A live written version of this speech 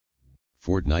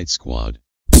Fortnite Squad.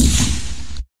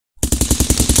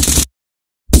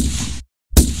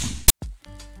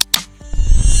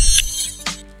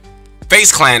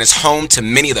 FaZe Clan is home to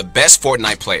many of the best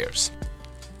Fortnite players.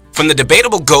 From the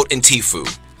debatable GOAT in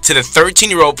Tfue to the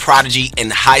 13-year-old prodigy in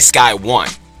High Sky 1,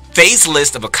 FaZe's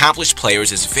list of accomplished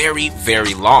players is very,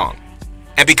 very long.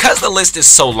 And because the list is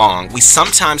so long, we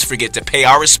sometimes forget to pay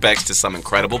our respects to some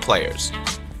incredible players.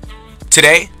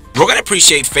 Today, we're going to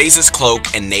appreciate FaZe's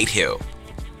Cloak and Nate Hill.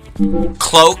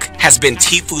 Cloak has been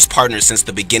Tfue's partner since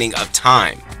the beginning of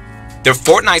time. They're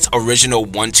Fortnite's original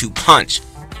 1-2 punch.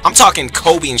 I'm talking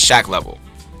Kobe and Shaq level.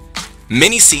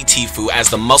 Many see Tfue as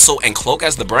the muscle and Cloak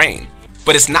as the brain,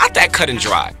 but it's not that cut and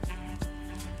dry.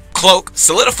 Cloak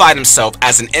solidified himself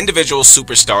as an individual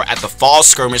superstar at the Fall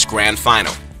Skirmish Grand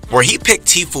Final, where he picked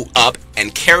Tfue up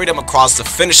and carried him across the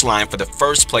finish line for the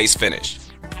first place finish.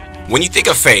 When you think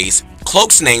of FaZe,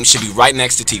 Cloak's name should be right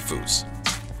next to Tfue's.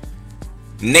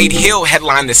 Nate Hill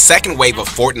headlined the second wave of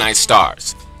Fortnite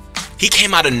stars. He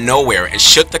came out of nowhere and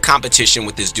shook the competition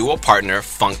with his duo partner,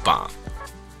 Funk Bomb.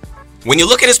 When you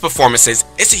look at his performances,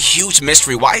 it's a huge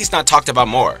mystery why he's not talked about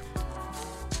more.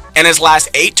 In his last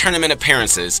 8 tournament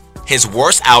appearances, his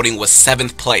worst outing was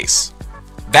 7th place.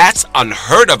 That's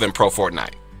unheard of in Pro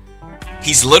Fortnite.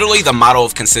 He's literally the model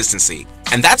of consistency,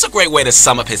 and that's a great way to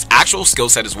sum up his actual skill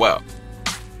set as well.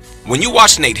 When you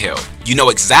watch Nate Hill, you know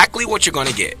exactly what you're going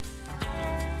to get.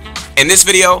 In this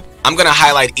video, I'm going to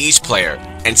highlight each player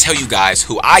and tell you guys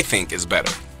who I think is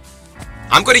better.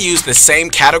 I'm going to use the same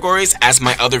categories as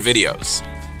my other videos: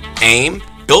 aim,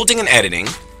 building and editing,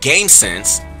 game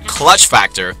sense, clutch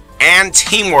factor, and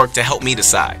teamwork to help me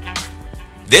decide.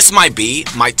 This might be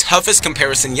my toughest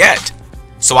comparison yet,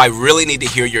 so I really need to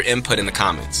hear your input in the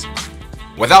comments.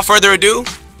 Without further ado,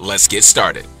 let's get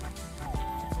started.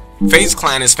 FaZe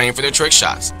Clan is famed for their trick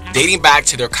shots, dating back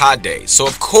to their COD days, so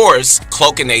of course,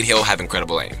 Cloak and Nate Hill have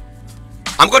incredible aim.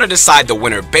 I'm going to decide the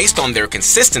winner based on their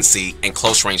consistency and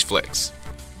close range flicks.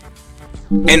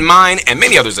 In mine and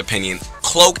many others' opinion,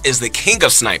 Cloak is the king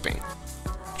of sniping.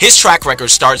 His track record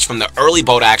starts from the early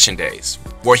boat action days,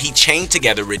 where he chained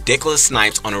together ridiculous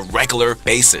snipes on a regular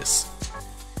basis.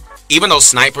 Even though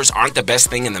snipers aren't the best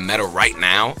thing in the meta right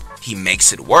now, he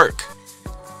makes it work.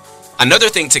 Another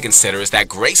thing to consider is that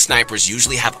great snipers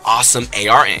usually have awesome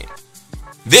AR aim.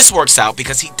 This works out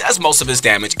because he does most of his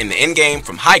damage in the endgame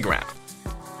from high ground.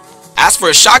 As for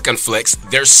his shotgun flicks,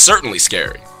 they're certainly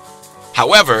scary.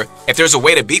 However, if there's a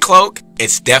way to beat Cloak,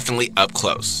 it's definitely up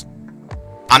close.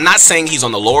 I'm not saying he's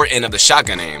on the lower end of the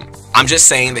shotgun aim, I'm just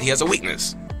saying that he has a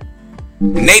weakness.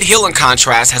 Nate Hill, in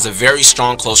contrast, has a very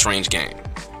strong close range game.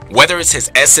 Whether it's his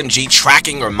SMG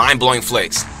tracking or mind-blowing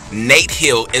flicks, Nate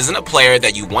Hill isn't a player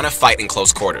that you want to fight in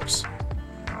close quarters.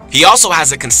 He also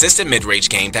has a consistent mid-range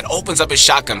game that opens up his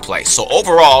shotgun play, so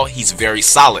overall, he's very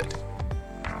solid.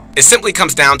 It simply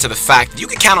comes down to the fact that you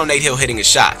can count on Nate Hill hitting his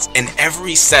shots in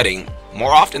every setting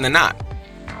more often than not.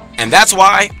 And that's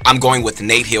why I'm going with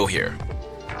Nate Hill here.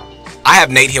 I have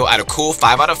Nate Hill at a cool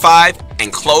 5 out of 5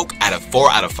 and Cloak at a 4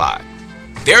 out of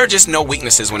 5. There are just no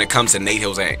weaknesses when it comes to Nate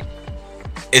Hill's aim.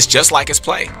 It's just like his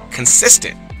play,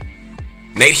 consistent.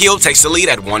 Nate Hill takes the lead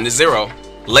at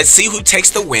 1-0. Let's see who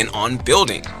takes the win on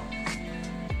building.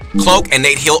 Cloak and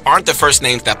Nate Hill aren't the first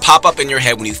names that pop up in your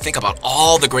head when you think about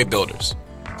all the great builders.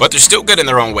 But they're still good in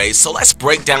their own ways, so let's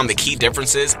break down the key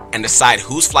differences and decide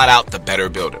who's flat out the better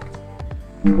builder.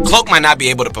 Cloak might not be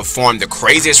able to perform the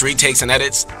craziest retakes and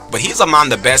edits, but he's among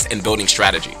the best in building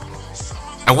strategy.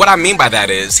 And what I mean by that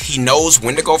is, he knows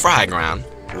when to go for high ground,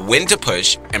 when to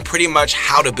push, and pretty much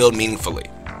how to build meaningfully.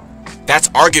 That's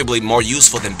arguably more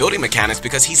useful than building mechanics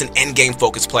because he's an endgame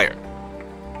focused player.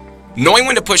 Knowing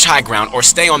when to push high ground or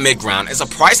stay on mid ground is a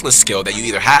priceless skill that you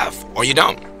either have or you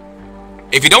don't.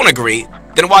 If you don't agree,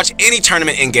 then watch any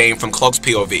tournament in-game from Cloak's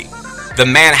POV. The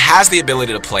man has the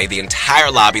ability to play the entire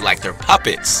lobby like they're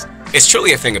puppets. It's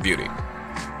truly a thing of beauty.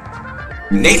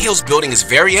 Nate Hill's building is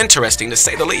very interesting to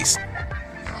say the least.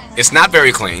 It's not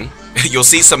very clean, you'll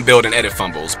see some build and edit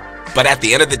fumbles, but at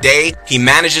the end of the day, he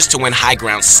manages to win high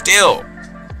ground still.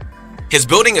 His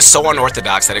building is so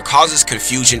unorthodox that it causes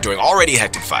confusion during already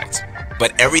hectic fights,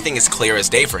 but everything is clear as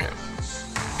day for him.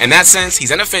 In that sense,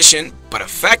 he's inefficient, but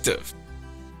effective.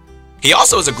 He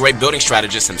also is a great building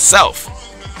strategist himself.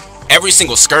 Every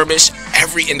single skirmish,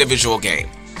 every individual game,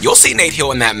 you'll see Nate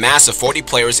Hill in that mass of 40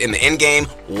 players in the endgame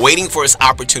waiting for his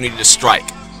opportunity to strike,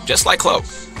 just like Cloak.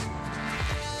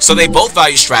 So they both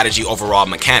value strategy over raw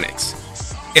mechanics.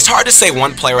 It's hard to say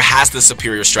one player has the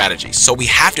superior strategy, so we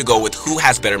have to go with who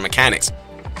has better mechanics,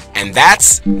 and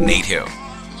that's Nate Hill.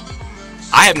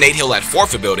 I have Nate Hill at 4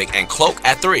 for building and Cloak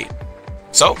at 3.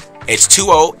 So it's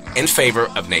 2-0 in favor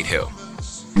of Nate Hill.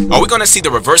 Are we going to see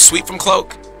the reverse sweep from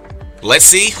Cloak? Let's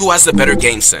see who has the better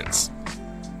game sense.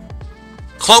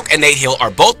 Cloak and Nate Hill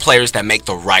are both players that make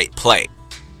the right play.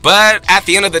 But at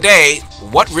the end of the day,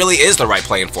 what really is the right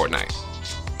play in Fortnite?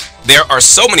 There are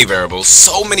so many variables,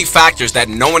 so many factors that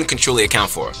no one can truly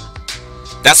account for.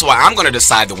 That's why I'm going to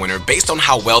decide the winner based on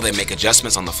how well they make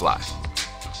adjustments on the fly.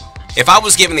 If I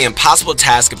was given the impossible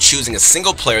task of choosing a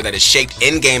single player that is shaped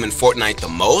in-game in Fortnite the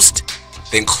most,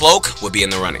 then Cloak would be in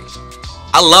the running.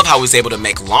 I love how he's able to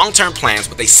make long-term plans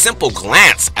with a simple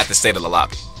glance at the state of the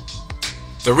lobby.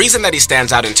 The reason that he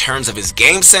stands out in terms of his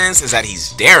game sense is that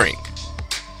he's daring.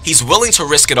 He's willing to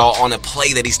risk it all on a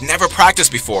play that he's never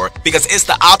practiced before because it's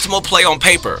the optimal play on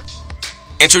paper.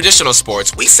 In traditional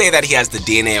sports, we say that he has the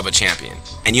DNA of a champion,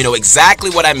 and you know exactly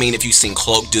what I mean if you've seen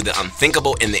Cloak do the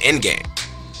unthinkable in the endgame.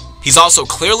 He's also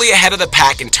clearly ahead of the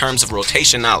pack in terms of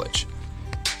rotation knowledge.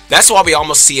 That's why we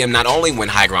almost see him not only win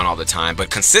high ground all the time, but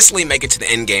consistently make it to the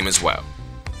end game as well.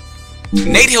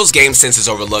 Nate Hill's game sense is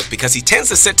overlooked because he tends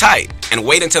to sit tight and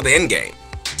wait until the end game,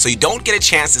 so you don't get a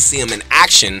chance to see him in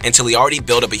action until he already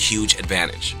built up a huge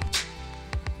advantage.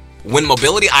 When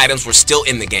mobility items were still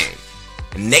in the game,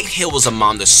 Nate Hill was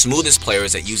among the smoothest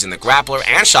players at using the grappler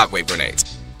and shockwave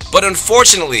grenades, but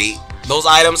unfortunately, those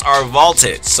items are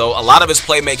vaulted, so a lot of his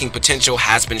playmaking potential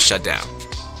has been shut down.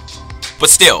 But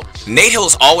still, Nate Hill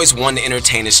is always one to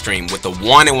entertain his stream with the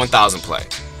 1 in 1,000 play.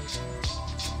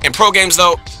 In pro games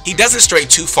though, he doesn't stray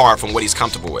too far from what he's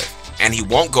comfortable with, and he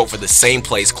won't go for the same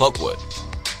plays Cloak would.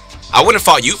 I wouldn't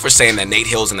fault you for saying that Nate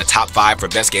Hill's in the top 5 for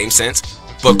best game sense,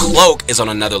 but Cloak is on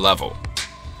another level.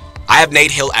 I have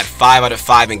Nate Hill at 5 out of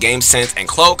 5 in game sense and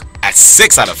Cloak at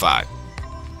 6 out of 5.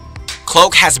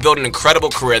 Cloak has built an incredible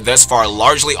career thus far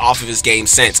largely off of his game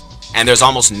sense, and there's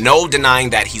almost no denying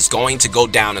that he's going to go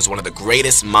down as one of the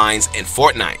greatest minds in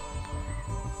Fortnite.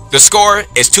 The score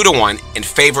is 2-1 in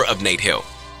favor of Nate Hill.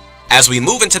 As we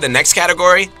move into the next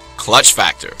category, Clutch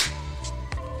Factor.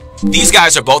 These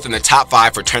guys are both in the top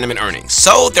 5 for tournament earnings,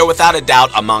 so they're without a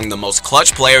doubt among the most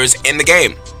clutch players in the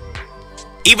game.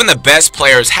 Even the best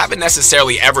players haven't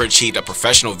necessarily ever achieved a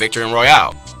professional victory in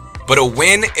Royale, but a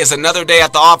win is another day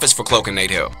at the office for Cloak and Nate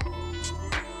Hill.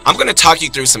 I'm going to talk you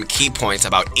through some key points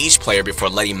about each player before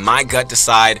letting my gut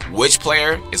decide which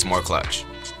player is more clutch.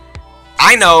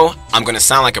 I know I'm going to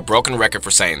sound like a broken record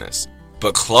for saying this,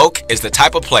 but Cloak is the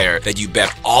type of player that you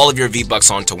bet all of your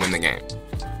V-Bucks on to win the game.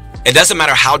 It doesn't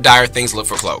matter how dire things look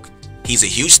for Cloak, he's a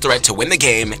huge threat to win the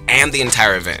game and the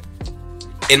entire event.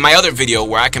 In my other video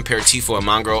where I compared Tfue and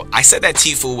Mongraal, I said that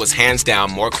Tfue was hands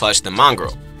down more clutch than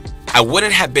Mongraal. I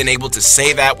wouldn't have been able to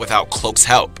say that without Cloak's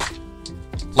help.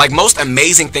 Like most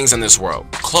amazing things in this world,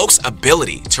 Cloak's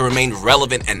ability to remain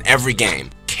relevant in every game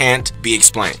can't be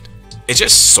explained. It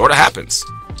just sorta happens.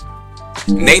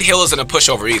 Nate Hill isn't a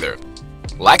pushover either.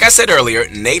 Like I said earlier,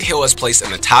 Nate Hill has placed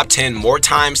in the top 10 more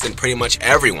times than pretty much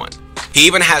everyone. He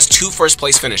even has 2 first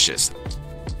place finishes.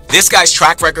 This guy's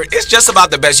track record is just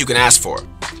about the best you can ask for.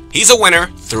 He's a winner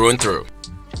through and through.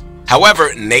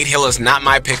 However, Nate Hill is not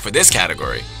my pick for this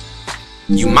category.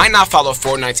 You might not follow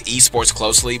Fortnite's esports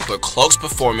closely, but Cloak's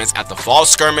performance at the fall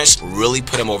skirmish really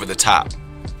put him over the top.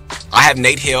 I have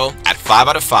Nate Hill at 5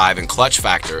 out of 5 in clutch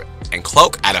factor and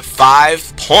Cloak at a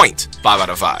 5.5 out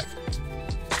of 5.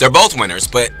 They're both winners,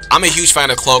 but I'm a huge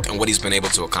fan of Cloak and what he's been able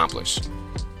to accomplish.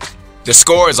 The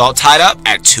score is all tied up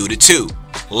at 2-2.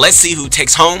 Let's see who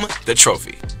takes home the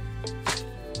trophy.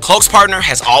 Cloak's partner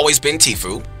has always been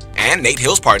Tfue, and Nate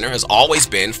Hill's partner has always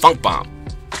been Funk Bomb.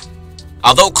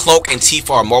 Although Cloak and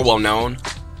Tfue are more well known,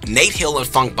 Nate Hill and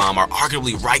Funk Bomb are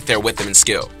arguably right there with them in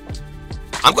skill.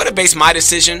 I'm going to base my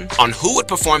decision on who would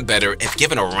perform better if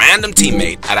given a random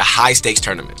teammate at a high stakes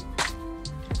tournament.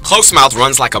 Cloak's mouth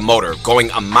runs like a motor, going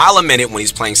a mile a minute when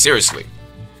he's playing seriously.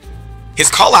 His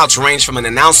callouts range from an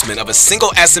announcement of a single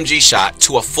SMG shot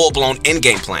to a full-blown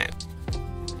in-game plan.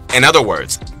 In other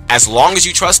words, as long as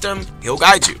you trust him, he'll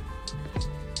guide you.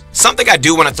 Something I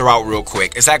do want to throw out real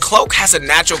quick is that Cloak has a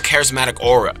natural charismatic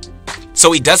aura,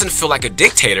 so he doesn't feel like a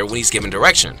dictator when he's given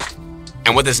direction.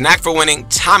 And with his knack for winning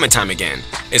time and time again,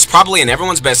 it's probably in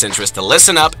everyone's best interest to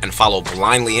listen up and follow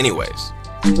blindly anyways.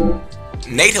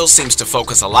 Nate Hill seems to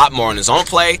focus a lot more on his own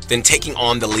play than taking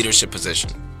on the leadership position.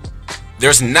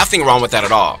 There's nothing wrong with that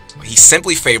at all. He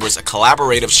simply favors a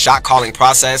collaborative shot calling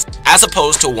process as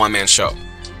opposed to a one-man show.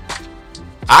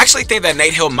 I actually think that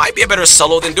Nate Hill might be a better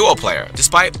solo than duo player,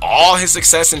 despite all his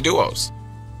success in duos.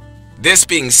 This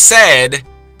being said,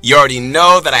 you already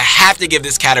know that I have to give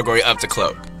this category up to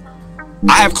Cloak.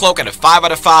 I have Cloak at a 5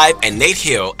 out of 5 and Nate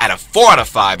Hill at a 4 out of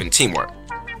 5 in teamwork.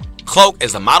 Cloak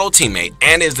is a model teammate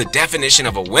and is the definition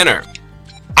of a winner.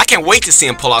 I can't wait to see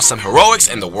him pull off some heroics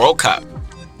in the World Cup.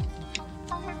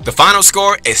 The final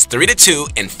score is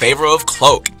 3-2 in favor of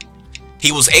Cloak.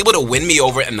 He was able to win me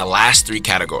over in the last 3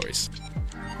 categories.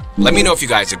 Let me know if you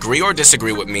guys agree or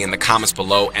disagree with me in the comments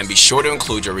below, and be sure to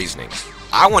include your reasoning.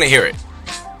 I want to hear it.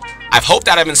 I hope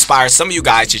that I've inspired some of you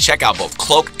guys to check out both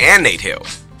Cloak and Nate Hill.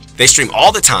 They stream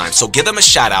all the time, so give them a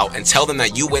shout out and tell them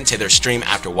that you went to their stream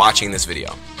after watching this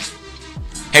video.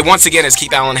 Hey, once again, it's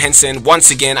Keith Allen Henson. Once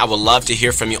again, I would love to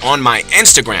hear from you on my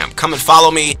Instagram. Come and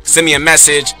follow me, send me a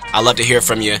message. I'd love to hear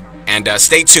from you, and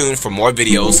stay tuned for more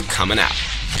videos coming out.